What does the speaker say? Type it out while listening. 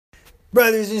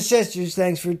Brothers and sisters,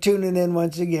 thanks for tuning in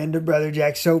once again to Brother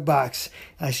Jack's Soapbox.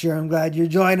 I sure am glad you're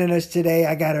joining us today.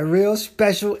 I got a real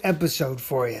special episode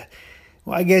for you.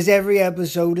 Well, I guess every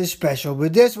episode is special,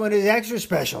 but this one is extra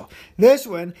special. This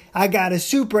one, I got a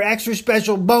super extra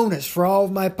special bonus for all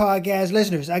of my podcast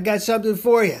listeners. I got something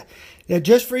for you.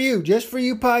 Just for you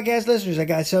podcast listeners, I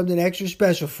got something extra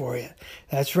special for you.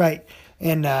 That's right.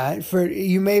 And for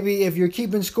you, maybe if you're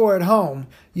keeping score at home,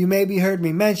 you maybe heard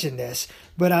me mention this,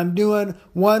 but I'm doing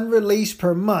one release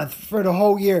per month for the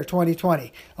whole year,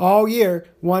 2020. All year,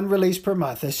 one release per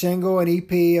month, a single, an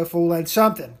EP, a full length,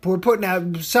 something. We're putting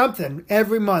out something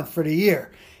every month for the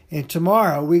year. And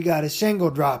tomorrow, we got a single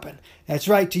dropping. That's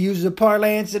right, to use the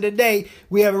parlance of the day,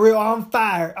 we have a real on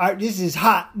fire. This is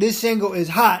hot. This single is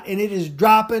hot, and it is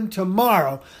dropping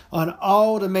tomorrow on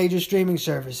all the major streaming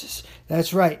services.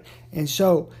 That's right. And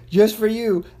so, just for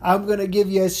you, I'm going to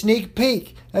give you a sneak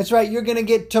peek. That's right, you're going to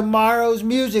get tomorrow's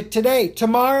music today.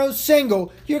 Tomorrow's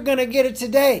single, you're going to get it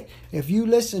today. If you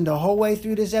listen the whole way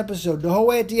through this episode, the whole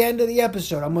way at the end of the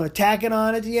episode, I'm going to tack it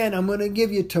on at the end. I'm going to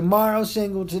give you tomorrow's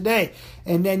single today.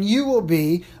 And then you will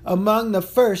be among the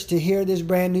first to hear this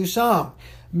brand new song.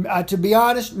 To be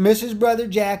honest, Mrs. Brother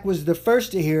Jack was the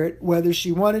first to hear it, whether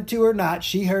she wanted to or not.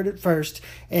 She heard it first,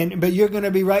 but you're going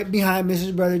to be right behind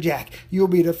Mrs. Brother Jack. You'll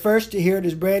be the first to hear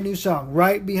this brand new song,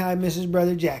 right behind Mrs.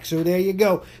 Brother Jack. So there you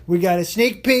go. We got a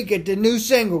sneak peek at the new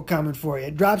single coming for you.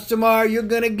 It drops tomorrow. You're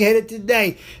going to get it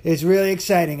today. It's really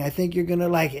exciting. I think you're going to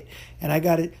like it. And I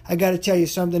got to tell you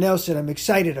something else that I'm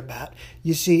excited about.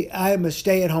 You see, I am a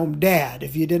stay-at-home dad.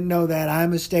 If you didn't know that,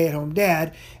 I'm a stay-at-home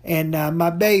dad, and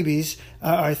my babies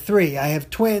are 3. I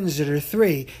have twins that are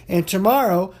 3, and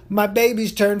tomorrow my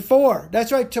babies turn 4.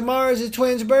 That's right, tomorrow is a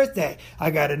twin's birthday.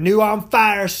 I got a new on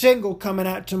fire single coming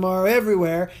out tomorrow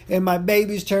everywhere, and my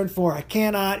babies turn 4. I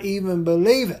cannot even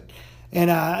believe it. And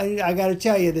I got to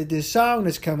tell you that this song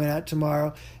that's coming out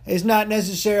tomorrow is not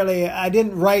necessarily, I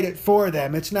didn't write it for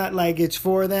them. It's not like it's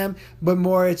for them, but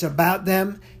more it's about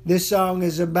them. This song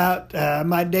is about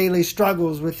my daily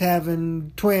struggles with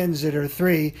having twins that are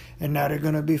 3, and now they're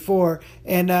going to be 4.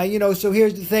 And, so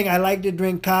here's the thing. I like to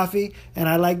drink coffee, and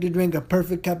I like to drink a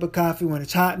perfect cup of coffee when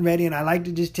it's hot and ready, and I like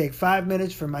to just take 5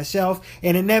 minutes for myself,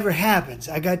 and it never happens.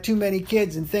 I got too many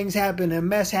kids, and things happen, and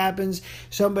mess happens.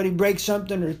 Somebody breaks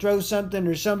something or throws something,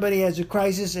 or somebody has a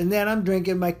crisis, and then I'm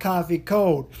drinking my coffee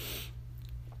cold.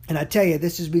 And I tell you,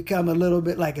 this has become a little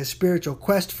bit like a spiritual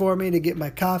quest for me to get my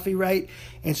coffee right.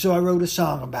 And so I wrote a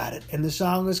song about it. And the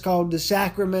song is called The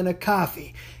Sacrament of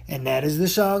Coffee. And that is the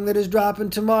song that is dropping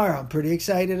tomorrow. I'm pretty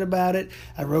excited about it.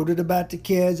 I wrote it about the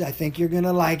kids. I think you're going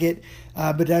to like it.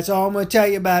 But that's all I'm going to tell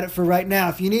you about it for right now.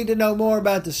 If you need to know more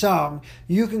about the song,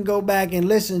 you can go back and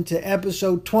listen to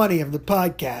episode 20 of the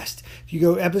podcast. If you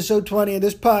go episode 20 of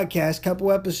this podcast, a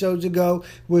couple episodes ago,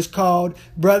 was called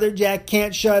Brother Jack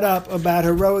Can't Shut Up About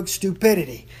Heroic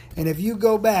Stupidity. And if you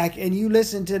go back and you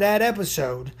listen to that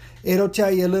episode, it'll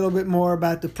tell you a little bit more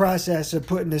about the process of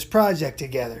putting this project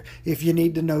together, if you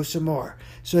need to know some more.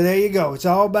 So there you go. It's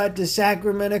all about the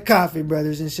sacrament of coffee,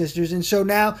 brothers and sisters. And so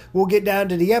now we'll get down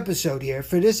to the episode here.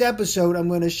 For this episode, I'm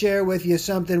going to share with you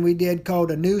something we did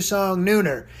called a New Song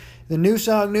Nooner. The New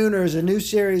Song Nooner is a new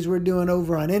series we're doing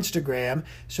over on Instagram.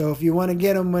 So if you want to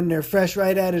get them when they're fresh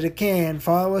right out of the can,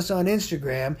 follow us on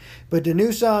Instagram. But the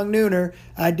New Song Nooner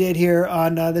I did here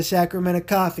on the Sacrament of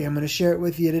Coffee. I'm going to share it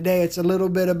with you today. It's a little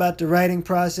bit about the writing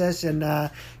process, and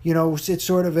it's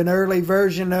sort of an early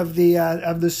version of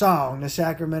the song, the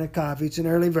Sacrament of Coffee. It's an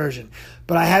early version.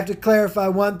 But I have to clarify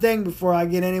one thing before I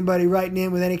get anybody writing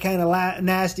in with any kind of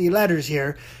nasty letters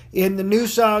here. In the New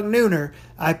Song Nooner,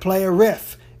 I play a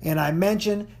riff. And I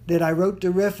mentioned that I wrote the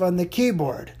riff on the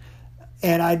keyboard.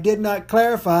 And I did not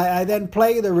clarify, I then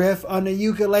play the riff on the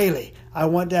ukulele. I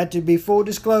want that to be full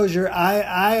disclosure.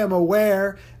 I am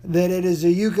aware that it is a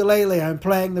ukulele I'm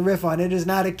playing the riff on. It is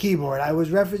not a keyboard. I was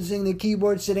referencing the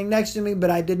keyboard sitting next to me,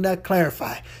 but I did not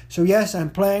clarify. So yes,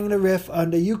 I'm playing the riff on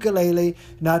the ukulele,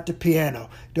 not the piano.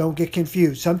 Don't get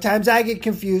confused. Sometimes I get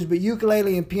confused, but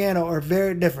ukulele and piano are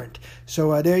very different.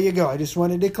 So there you go. I just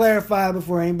wanted to clarify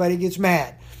before anybody gets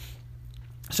mad.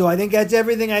 So I think that's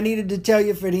everything I needed to tell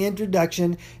you for the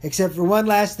introduction, except for one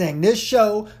last thing. This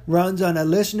show runs on a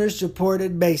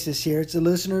listener-supported basis here. It's a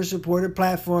listener-supported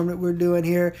platform that we're doing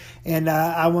here. And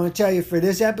I want to tell you, for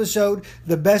this episode,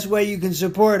 the best way you can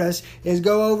support us is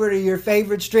go over to your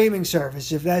favorite streaming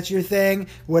service. If that's your thing,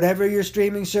 whatever your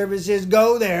streaming service is,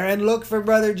 go there and look for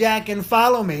Brother Jack and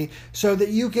follow me so that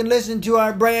you can listen to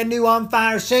our brand new On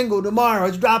Fire single tomorrow.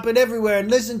 It's dropping everywhere,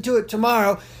 and listen to it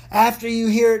tomorrow after you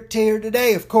hear it here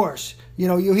today, of course.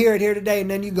 you'll hear it here today and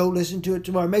then you go listen to it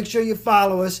tomorrow. Make sure you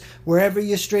follow us wherever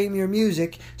you stream your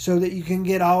music so that you can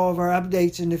get all of our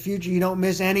updates in the future. You don't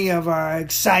miss any of our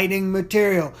exciting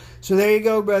material. So there you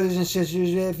go, brothers and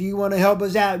sisters. If you want to help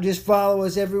us out, just follow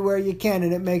us everywhere you can,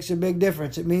 and it makes a big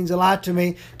difference. It means a lot to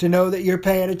me to know that you're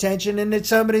paying attention and that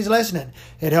somebody's listening.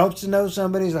 It helps to know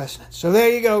somebody's listening. So there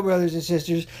you go, brothers and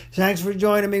sisters. Thanks for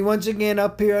joining me once again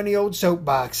up here on the old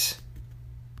soapbox.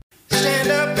 Stand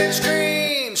up and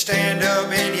scream, stand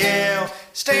up and yell,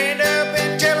 stand up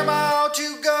and tell them all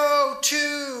to go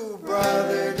to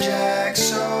Brother Jack's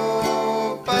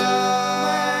Soapbox.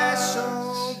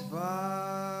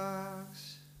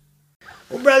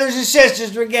 Well, brothers and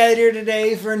sisters, we're gathered here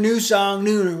today for a new song,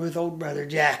 Nooner, with old Brother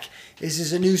Jack. This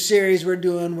is a new series we're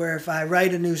doing where if I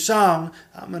write a new song,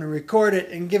 I'm going to record it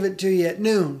and give it to you at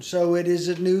noon. So it is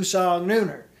a new song,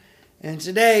 Nooner. And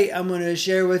today I'm going to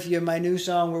share with you my new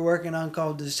song we're working on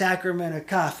called The Sacrament of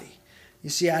Coffee. You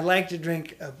see, I like to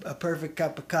drink a perfect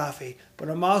cup of coffee, but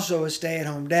I'm also a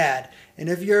stay-at-home dad. And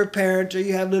if you're a parent or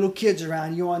you have little kids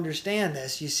around, you'll understand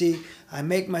this. You see, I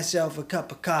make myself a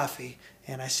cup of coffee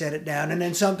and I set it down, and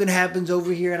then something happens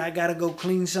over here and I got to go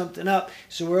clean something up.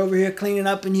 So we're over here cleaning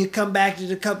up and you come back to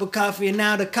the cup of coffee and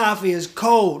now the coffee is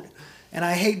cold. And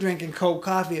I hate drinking cold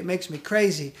coffee. It makes me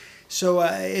crazy. So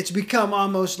it's become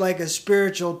almost like a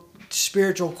spiritual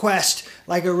quest,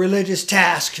 like a religious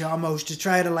task almost, to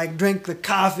try to like drink the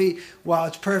coffee while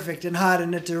it's perfect and hot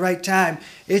and at the right time.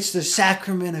 It's the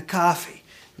sacrament of coffee.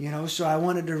 So I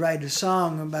wanted to write a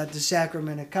song about the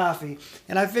sacrament of coffee.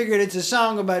 And I figured it's a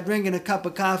song about drinking a cup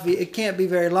of coffee. It can't be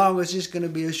very long. It's just going to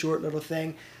be a short little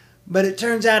thing. But it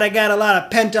turns out I got a lot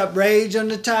of pent-up rage on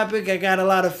the topic. I got a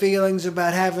lot of feelings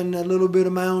about having a little bit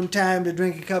of my own time to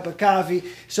drink a cup of coffee.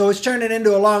 So it's turning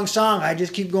into a long song. I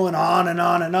just keep going on and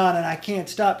on and on, and I can't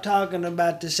stop talking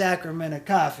about the sacrament of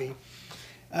coffee.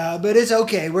 But it's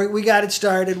okay. We got it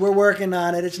started. We're working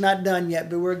on it. It's not done yet,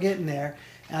 but we're getting there.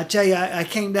 I'll tell you, I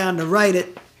came down to write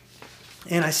it,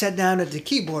 and I sat down at the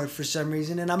keyboard for some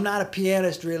reason, and I'm not a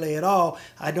pianist really at all.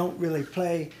 I don't really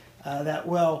play that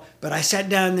well, but I sat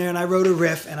down there and I wrote a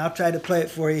riff, and I'll try to play it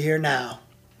for you here now.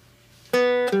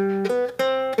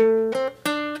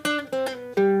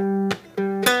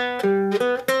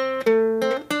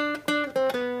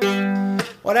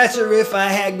 Well, that's a riff I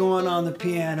had going on the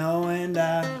piano, and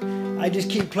I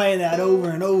just keep playing that over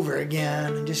and over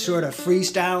again, and just sort of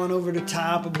freestyling over the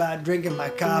top about drinking my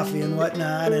coffee and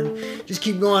whatnot, and just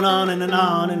keep going on and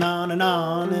on and on and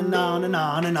on and on and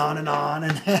on and on and on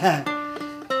and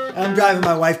I'm driving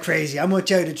my wife crazy. I'm going to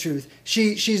tell you the truth.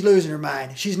 She's losing her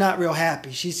mind. She's not real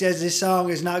happy. She says this song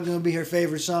is not going to be her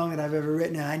favorite song that I've ever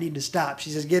written, and I need to stop.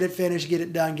 She says, get it finished, get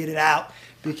it done, get it out,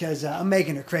 because I'm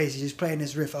making her crazy. Just playing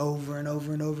this riff over and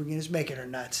over and over again. It's making her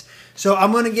nuts. So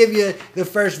I'm going to give you the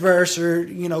first verse, or,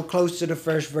 close to the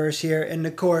first verse here, and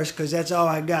the chorus, because that's all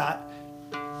I got.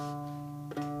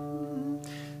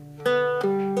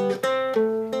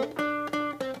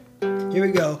 Here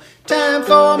we go. Time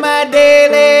for my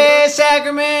daily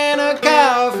sacrament of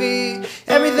coffee.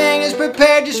 Everything is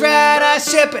prepared just right. I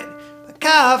sip it. The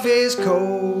coffee's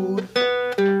cold.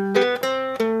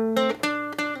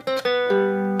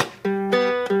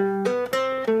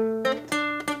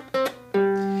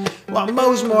 Well,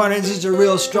 most mornings it's a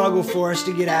real struggle for us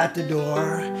to get out the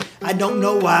door. I don't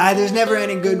know why. There's never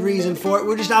any good reason for it.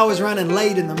 We're just always running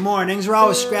late in the mornings. We're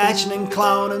always scratching and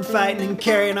clawing and fighting and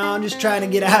carrying on, just trying to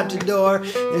get out the door.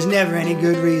 There's never any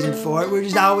good reason for it. We're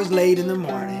just always late in the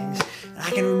mornings. I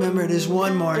can remember this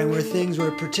one morning where things were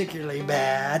particularly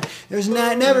bad. There's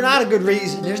never a good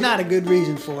reason. There's not a good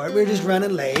reason for it. We're just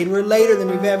running late. We're later than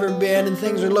we've ever been, and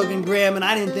things are looking grim, and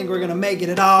I didn't think we were going to make it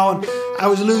at all. And I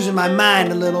was losing my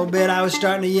mind a little bit. I was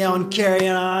starting to yell and carry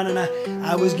on, and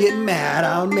I was getting mad.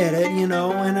 I'll admit it, and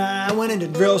I went into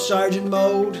drill sergeant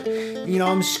mode.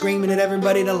 I'm screaming at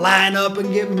everybody to line up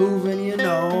and get moving,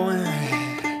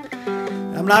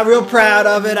 I'm not real proud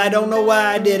of it. I don't know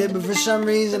why I did it, but for some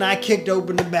reason I kicked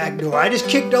open the back door. I just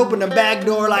kicked open the back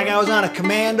door like I was on a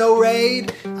commando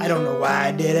raid. I don't know why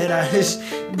I did it. I just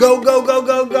go, go, go,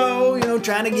 go, go,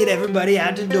 trying to get everybody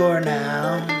out the door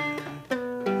now.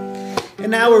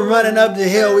 And now we're running up the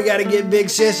hill. We got to get Big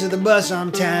Sis to the bus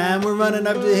on time. We're running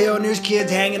up the hill and there's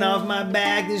kids hanging off my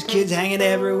back. There's kids hanging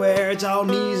everywhere. It's all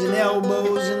knees and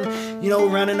elbows and,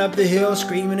 running up the hill,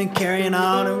 screaming and carrying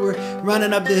on. And we're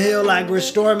running up the hill like we're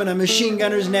storming a machine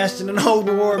gunner's nest in an old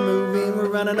war movie. And we're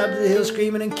running up the hill,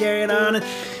 screaming and carrying on. And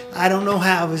I don't know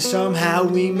how, but somehow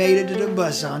we made it to the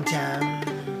bus on time.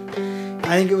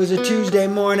 I think it was a Tuesday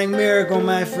morning miracle,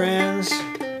 my friends.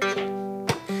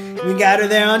 We got her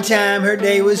there on time. Her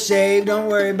day was saved. Don't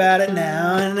worry about it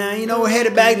now. And we're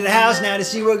headed back to the house now to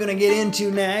see what we're going to get into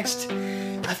next.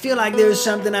 I feel like there was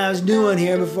something I was doing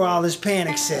here before all this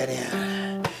panic set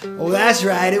in. Oh, that's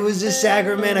right. It was the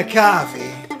Sacramento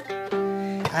coffee.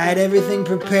 I had everything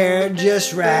prepared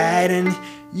just right, and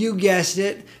you guessed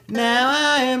it. Now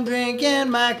I am drinking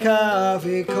my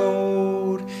coffee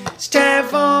cold. It's time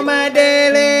for my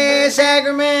daily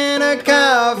Sacramento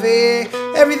coffee.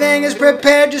 Everything is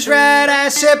prepared just right. I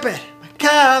sip it. My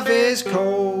coffee's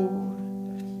cold.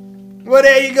 Well,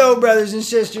 there you go, brothers and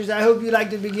sisters. I hope you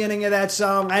liked the beginning of that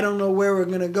song. I don't know where we're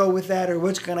going to go with that or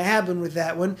what's going to happen with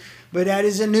that one, but that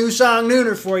is a new song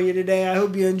nooner for you today. I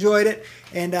hope you enjoyed it,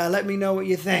 and let me know what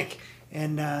you think.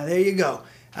 And there you go.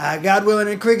 God willing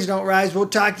and creeks don't rise. We'll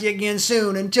talk to you again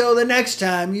soon. Until the next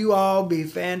time, you all be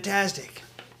fantastic.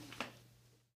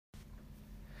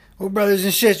 Well, brothers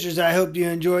and sisters, I hope you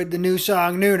enjoyed the new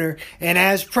song Nooner. And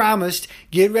as promised,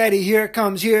 get ready. Here it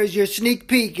comes. Here's your sneak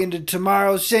peek into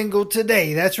tomorrow's single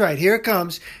today. That's right. Here it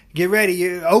comes. Get ready.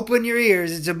 You open your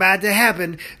ears. It's about to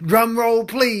happen. Drum roll,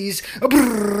 please.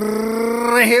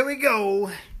 Here we go.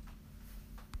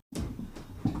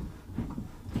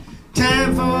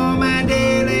 Time for my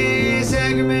daily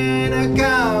Sacramento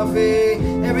coffee.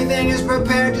 Everything is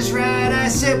prepared just right. I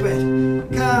sip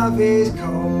it. Coffee's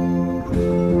cold.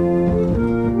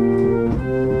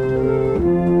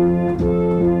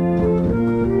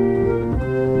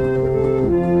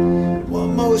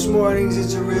 Most mornings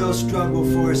it's a real struggle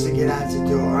for us to get out the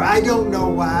door. I don't know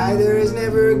why. There is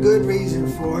never a good reason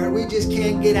for it. We just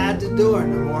can't get out the door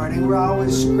in the morning. We're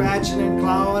always scratching and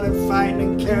clawing and fighting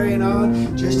and carrying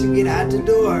on just to get out the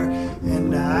door.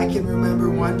 And I can remember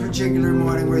one particular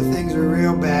morning where things were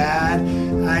real bad.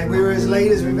 We were as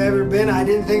late as we've ever been. I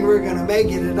didn't think we were going to make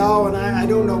it at all, and I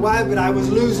don't know why, but I was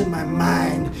losing my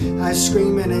mind. I was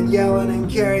screaming and yelling and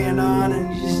carrying on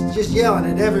and just yelling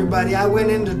at everybody. I went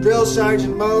into drill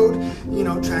sergeant mode,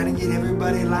 trying to get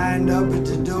everybody lined up at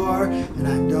the door, and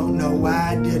I don't know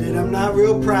why I did it. I'm not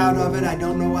real proud of it. I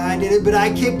don't know why I did it, but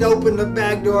I kicked open the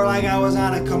back door like I was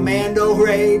on a commando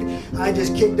raid. I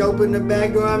just kicked open the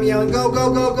back door. I'm yelling, go,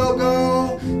 go, go, go,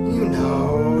 go.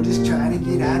 Just trying to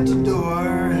get out the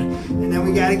door. And then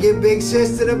we got to get Big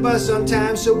Sis to the bus on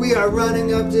time, so we are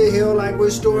running up the hill like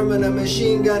we're storming a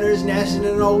machine gunner's nest in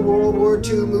an old World War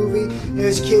II movie.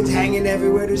 There's kids hanging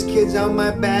everywhere. There's kids on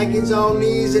my back. It's all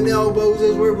knees and elbows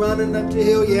as we're running up the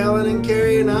hill, yelling and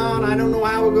carrying on. I don't know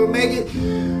how we're going to make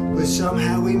it, but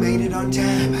somehow we made it on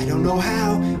time. I don't know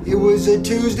how. It was a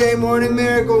Tuesday morning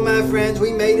miracle, my friends.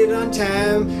 We made it on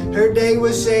time. Her day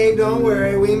was saved. Don't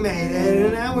worry, we made it.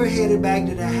 And now we're headed back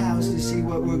to the house to see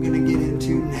what we're going to get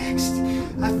into next.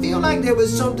 I feel like there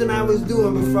was something I was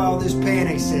doing before all this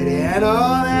panic set in.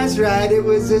 Oh, that's right. It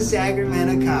was the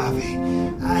Sacramento coffee.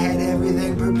 I had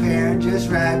everything prepared just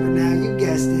right, but now you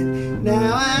guessed it.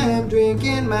 Now I am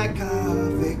drinking my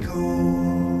coffee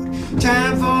cold.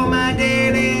 Time for my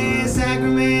daily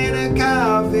Sacramento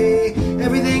coffee.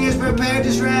 Everything is prepared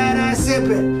just right. I sip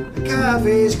it. The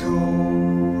coffee's cold.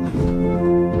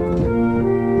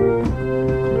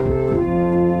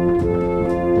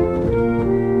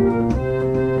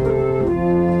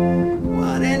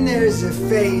 There's a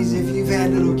phase. If you've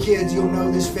had little kids, you'll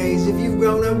know this phase. If you've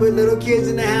grown up with little kids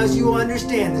in the house, you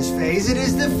understand this phase. It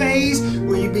is the phase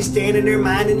where you be standing there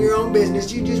minding your own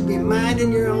business. You just be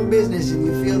minding your own business and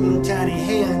you feel a little tiny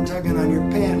hand tugging on your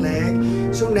pant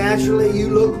leg. So naturally you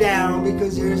look down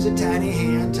because there's a tiny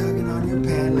hand tugging on your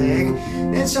pant leg.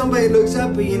 Then somebody looks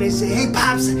up at you and they say, hey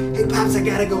Pops, I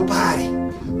gotta go potty.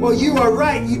 Well, you are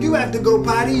right. You do have to go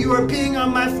potty. You are peeing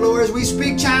on my floor as we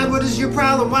speak. Child, what is your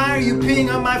problem? Why are you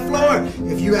peeing on my floor?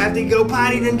 If you have to go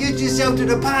potty, then get yourself to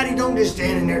the potty. Don't just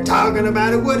stand in there talking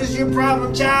about it. What is your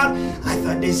problem, child? I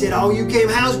thought they said, oh, you came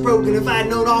housebroken. If I'd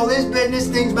known all this business,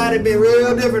 things might have been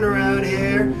real different around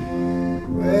here.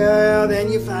 Well,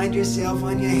 then you find yourself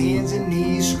on your hands and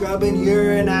knees scrubbing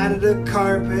urine out of the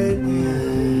carpet.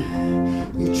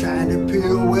 You're trying to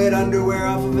peel wet underwear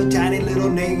off of a tiny little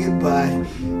naked butt.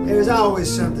 There's always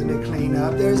something to clean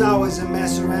up. There's always a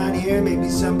mess around here. Maybe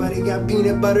somebody got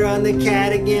peanut butter on the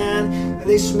cat again. Or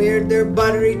they smeared their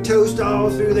buttery toast all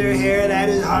through their hair. That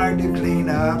is hard to clean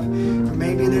up. Or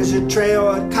maybe there's a trail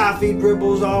of coffee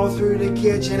dribbles all through the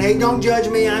kitchen. Hey, don't judge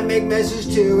me. I make messes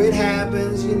too. It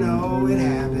happens, it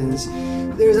happens.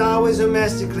 There's always a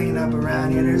mess to clean up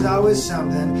around here. There's always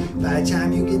something. By the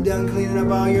time you get done cleaning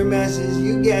up all your messes,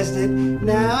 you guessed it,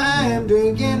 now I am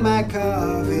drinking my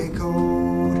coffee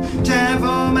cold. Time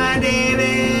for my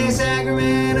daily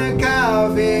Sacramento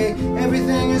coffee.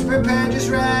 Everything is prepared just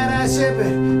right. I sip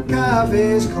it.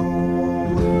 Coffee's cold.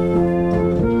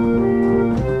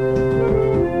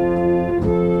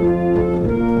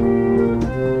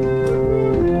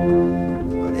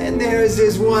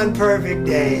 one perfect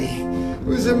day. It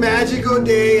was a magical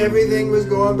day. Everything was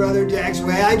going Brother Jack's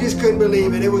way. I just couldn't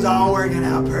believe it. It was all working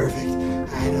out perfect.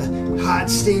 I had a hot,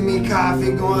 steamy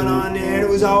coffee going on there, and it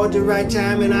was all at the right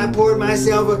time, and I poured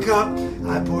myself a cup.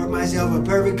 I poured myself a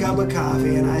perfect cup of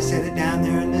coffee, and I set it down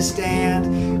there in the stand,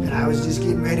 and I was just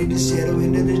getting ready to settle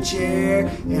into the chair,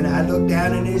 and I looked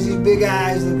down, and there's these big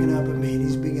eyes looking up at me,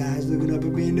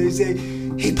 and they say,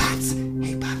 hey, Pops,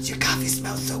 your coffee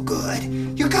smells so good.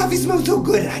 Your coffee smells so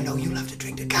good, and I know you love to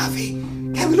drink the coffee.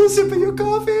 Have a little sip of your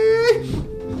coffee.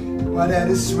 Well, that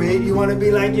is sweet. You want to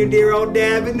be like your dear old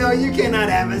dad, but no, you cannot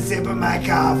have a sip of my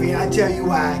coffee. I tell you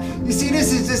why. You see,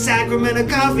 this is the sacrament of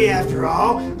coffee after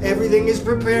all. Everything is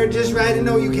prepared just right, and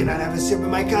no, you cannot have a sip of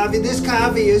my coffee. This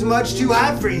coffee is much too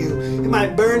hot for you. It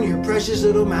might burn your precious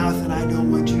little mouth, and I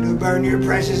don't want you to burn your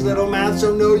precious little mouth,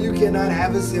 so no, you cannot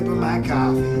have a sip of my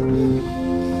coffee.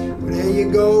 Well, there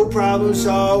you go. Problem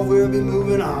solved. We'll be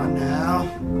moving on now.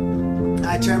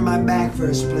 I turned my back for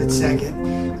a split second.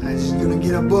 I was just going to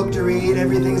get a book to read.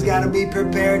 Everything's got to be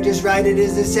prepared just right. It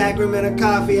is the sacrament of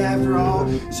coffee after all.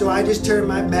 So I just turned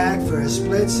my back for a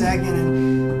split second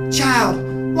and, child,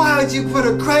 why would you put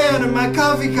a crayon in my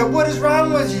coffee cup? What is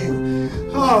wrong with you?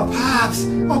 Oh, Pops,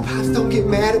 don't get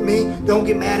mad at me. Don't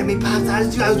get mad at me, Pops. I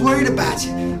was worried about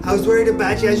you. I was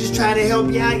just trying to help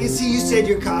you out. You see, you said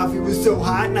your coffee was so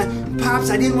hot. And Pops,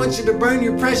 I didn't want you to burn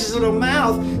your precious little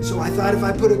mouth. So I thought if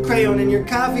I put a crayon in your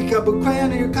coffee cup,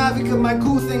 might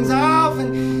cool things off.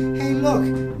 And hey, look,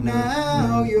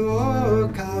 now your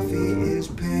coffee is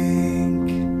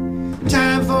pink.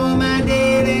 Time for my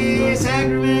daily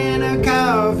sacrament of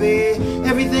coffee.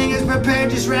 Everything is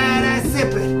prepared just right. I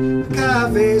sip it.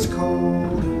 Coffee's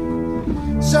cold.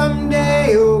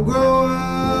 Someday you'll grow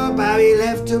up, I'll be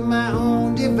left to my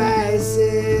own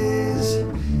devices.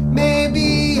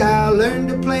 Maybe I'll learn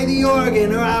to play the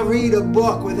organ, or I'll read a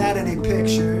book without any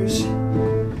pictures.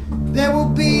 There will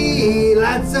be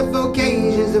lots of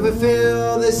occasions to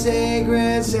fulfill the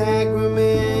sacred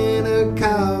sacrament of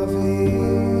coffee.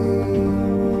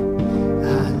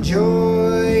 I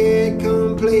enjoy it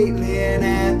completely and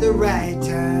at the right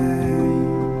time.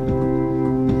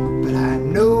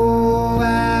 No,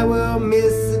 I will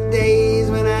miss the days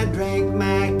when I drank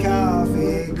my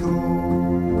coffee cold.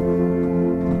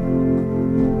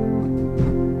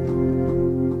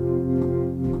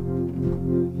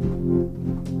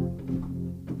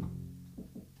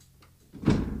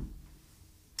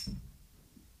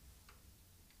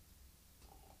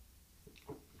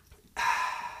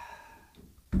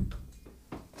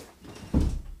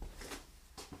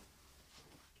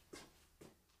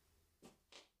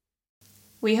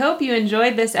 We hope you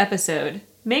enjoyed this episode.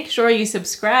 Make sure you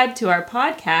subscribe to our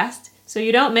podcast so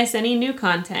you don't miss any new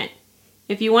content.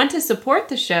 If you want to support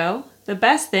the show, the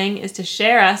best thing is to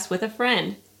share us with a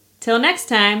friend. Till next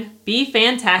time, be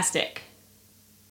fantastic.